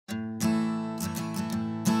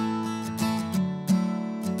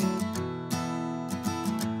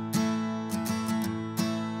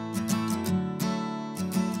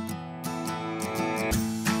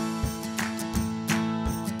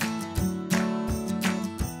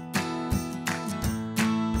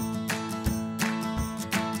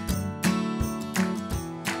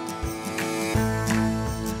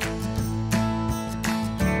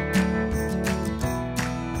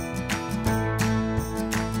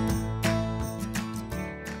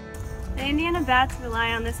Indiana bats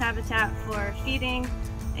rely on this habitat for feeding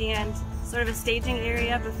and sort of a staging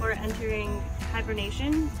area before entering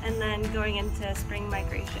hibernation and then going into spring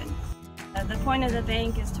migration. The point of the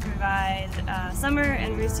bank is to provide summer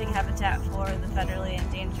and roosting habitat for the federally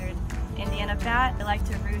endangered Indiana bat. They like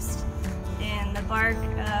to roost in the bark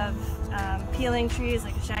of peeling trees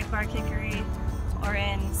like a shagbark hickory or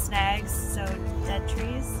in snags, so dead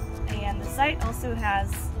trees. And the site also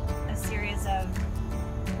has a series of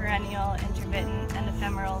perennial, intermittent, and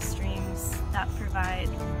ephemeral streams that provide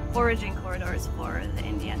foraging corridors for the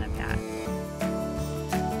Indiana bat.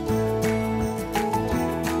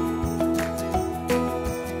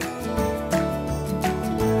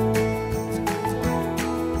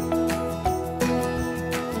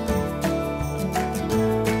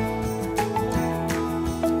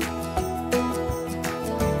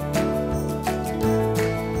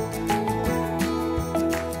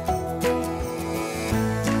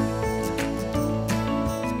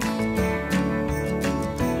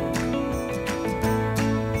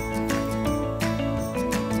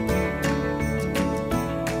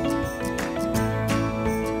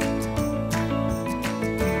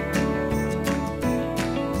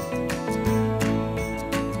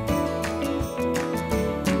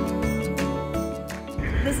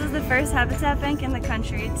 This is the first habitat bank in the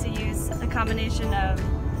country to use a combination of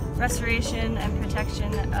restoration and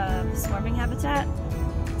protection of swarming habitat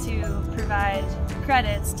to provide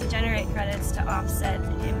credits, to generate credits to offset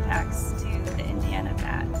impacts to the Indiana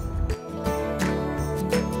bat.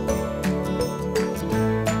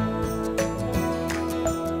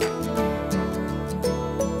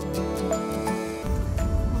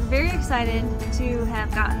 We're very excited to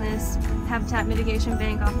have gotten this habitat mitigation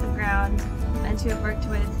bank off the ground and to have worked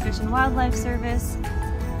with Fish and Wildlife Service,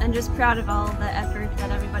 and just proud of all the effort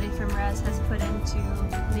that everybody from RES has put into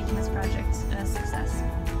making this project a success.